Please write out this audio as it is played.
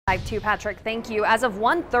5-2, Patrick, thank you. As of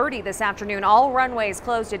 1:30 this afternoon, all runways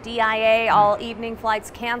closed at DIA, all evening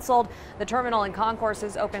flights canceled. The terminal and concourse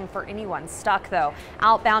is open for anyone stuck, though.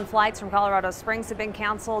 Outbound flights from Colorado Springs have been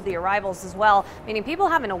canceled, the arrivals as well, meaning people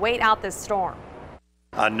having to wait out this storm.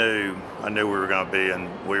 I knew we were going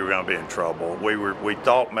to be in trouble. We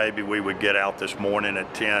thought maybe we would get out this morning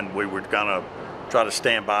at 10. We were going to try to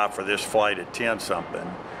stand by for this flight at 10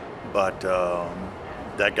 something, but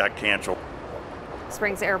that got canceled.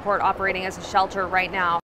 Springs Airport operating as a shelter right now.